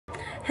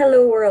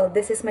Hello world,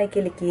 this is my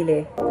Kili.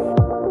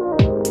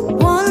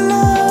 One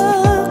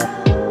look,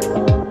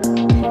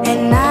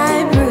 and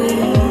I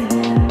breathe.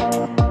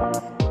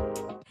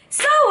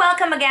 So,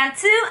 welcome again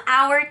to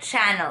our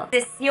channel.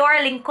 This is your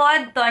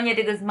lingkod,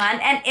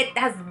 ctonyadeguzman, and it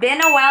has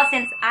been a while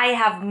since I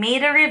have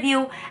made a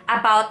review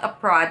about a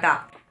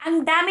product.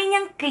 Ang dami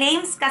niyang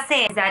claims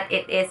kasi that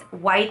it is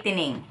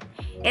whitening.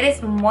 It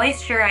is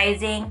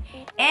moisturizing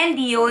and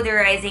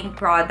deodorizing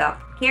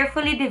product,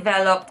 carefully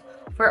developed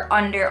for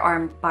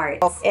underarm parts.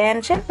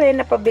 And syempre,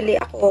 napabili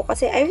ako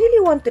kasi I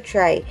really want to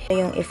try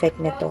yung effect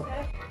nito.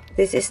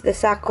 This is the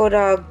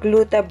Sakura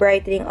Gluta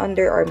Brightening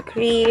Underarm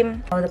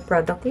Cream. How the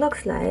product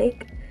looks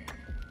like.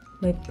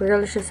 May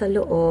pearl siya sa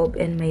loob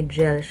and may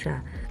gel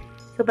siya.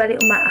 So, bali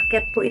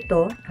umaakyat po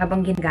ito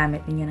habang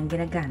ginagamit ninyo ng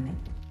ginagamit.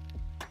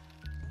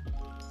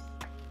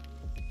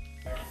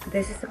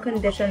 This is the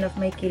condition of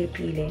my Kili.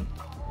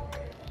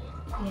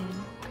 Ayan.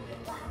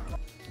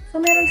 So,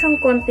 meron siyang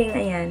konting,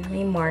 ayan,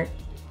 may mark.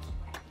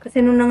 Kasi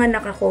nung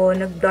nanganak ako,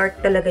 nag-dark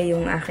talaga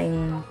yung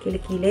aking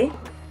Kili.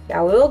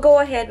 Yeah, we'll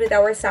go ahead with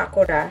our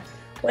Sakura.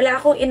 Wala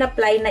akong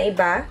in-apply na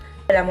iba.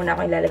 Wala muna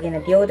akong ilalagay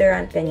na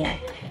deodorant, ganyan.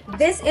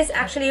 This is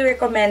actually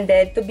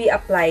recommended to be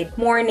applied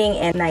morning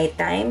and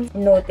nighttime.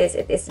 Notice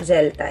it is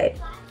gel type.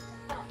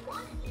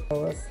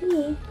 We'll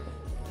see.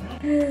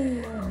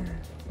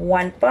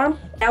 One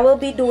pump. I will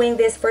be doing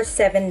this for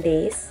 7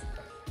 days.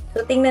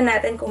 So, tingnan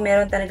natin kung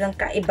meron talagang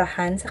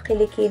kaibahan sa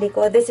Kili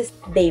ko. This is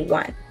day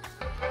 1.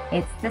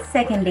 It's the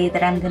second day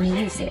that I'm gonna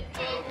use it.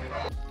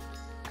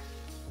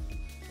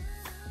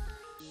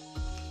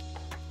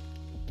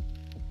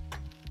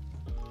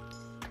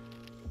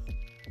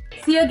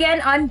 See you again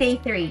on day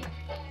 3.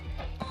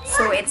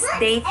 So it's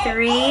day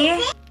 3.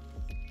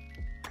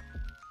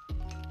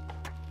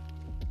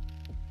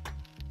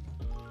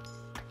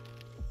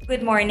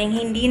 Good morning.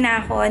 Hindi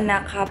na ako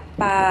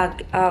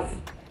nakapag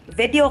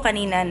video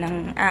kanina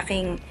ng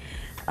aking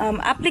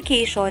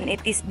application.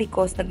 It is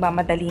because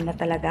nagmamadali na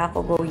talaga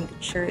ako going to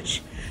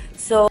church.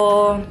 So,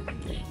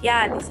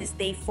 yeah, this is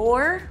day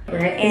 4.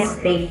 And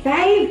day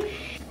 5.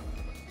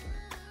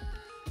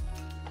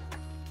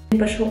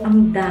 So,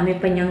 ang dami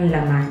pa niyang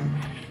laman.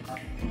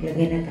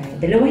 Lagyan na tayo.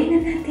 Dalawahin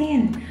na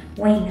natin.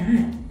 Why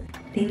not?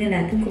 Tingnan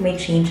natin kung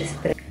may changes.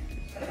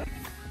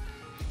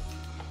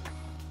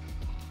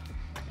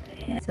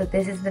 So,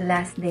 this is the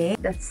last day.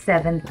 The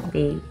 7th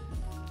day.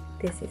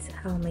 This is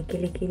how my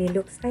Kili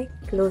looks like.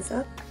 Close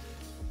up.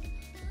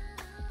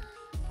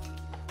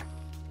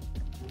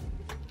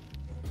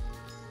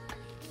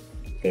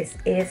 This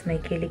is my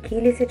Kili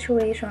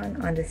situation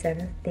on the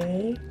 7th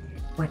day.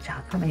 Watch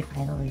out for my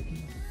final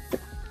review.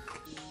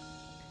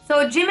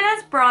 So,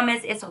 Gmeelan's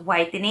promise is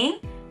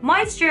whitening,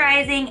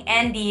 moisturizing,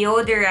 and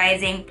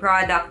deodorizing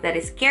product that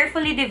is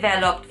carefully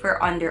developed for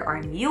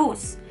underarm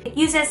use. It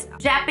uses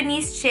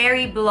Japanese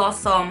cherry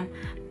blossom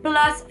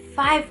plus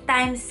 5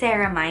 times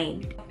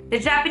ceramide. The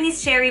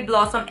Japanese cherry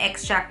blossom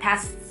extract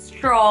has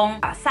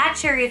strong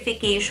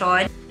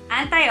saccharification,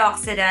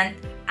 antioxidant,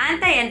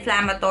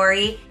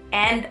 anti-inflammatory,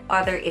 and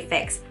other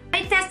effects.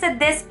 I tested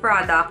this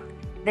product,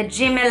 the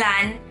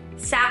Gmeelan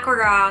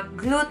Sakura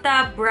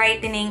Gluta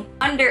Brightening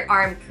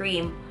Underarm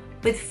Cream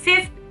with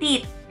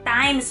 50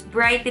 times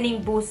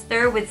brightening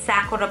booster with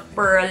Sakura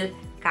Pearl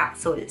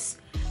capsules.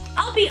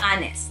 I'll be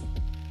honest,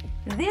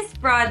 this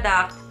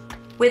product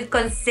with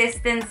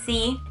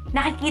consistency,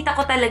 nakikita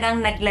ko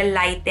talagang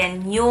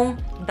naglalighten yung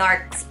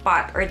dark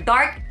spot or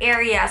dark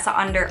area sa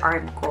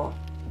underarm ko.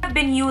 I've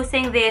been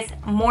using this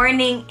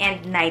morning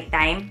and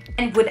nighttime.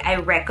 And would I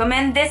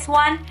recommend this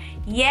one?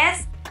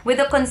 Yes,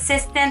 with the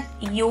consistent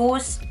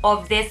use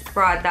of this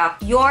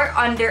product, your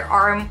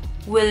underarm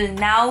will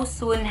now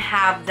soon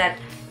have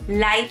that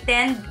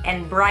lightened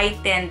and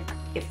brightened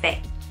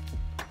effect.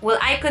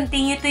 Will I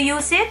continue to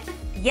use it?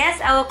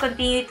 Yes, I will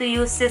continue to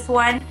use this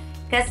one.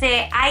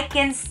 Kasi I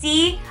can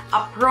see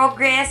a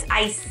progress.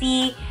 I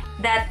see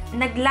that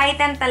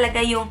naglighten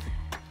talaga yung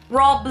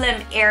problem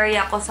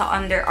area ko sa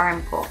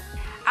underarm ko.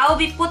 I will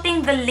be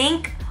putting the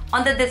link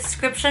on the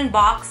description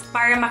box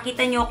para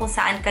makita nyo kung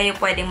saan kayo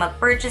pwedeng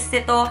mag-purchase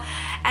nito.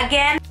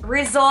 Again,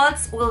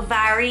 results will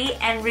vary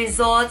and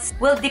results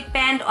will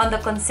depend on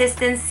the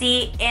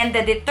consistency and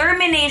the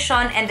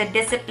determination and the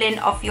discipline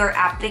of your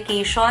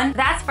application.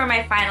 That's for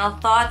my final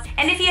thoughts.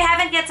 And if you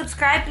haven't yet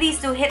subscribed,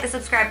 please do hit the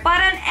subscribe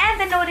button and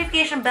the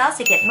notification bell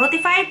so you get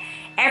notified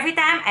every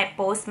time I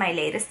post my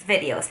latest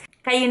videos.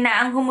 Kayo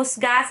na ang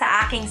humusga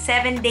sa aking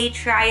 7-day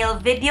trial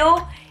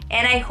video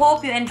and I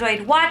hope you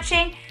enjoyed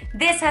watching.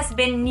 This has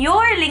been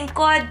your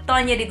lingkod,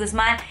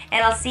 ctonyadeguzman,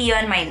 and I'll see you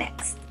on my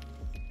next.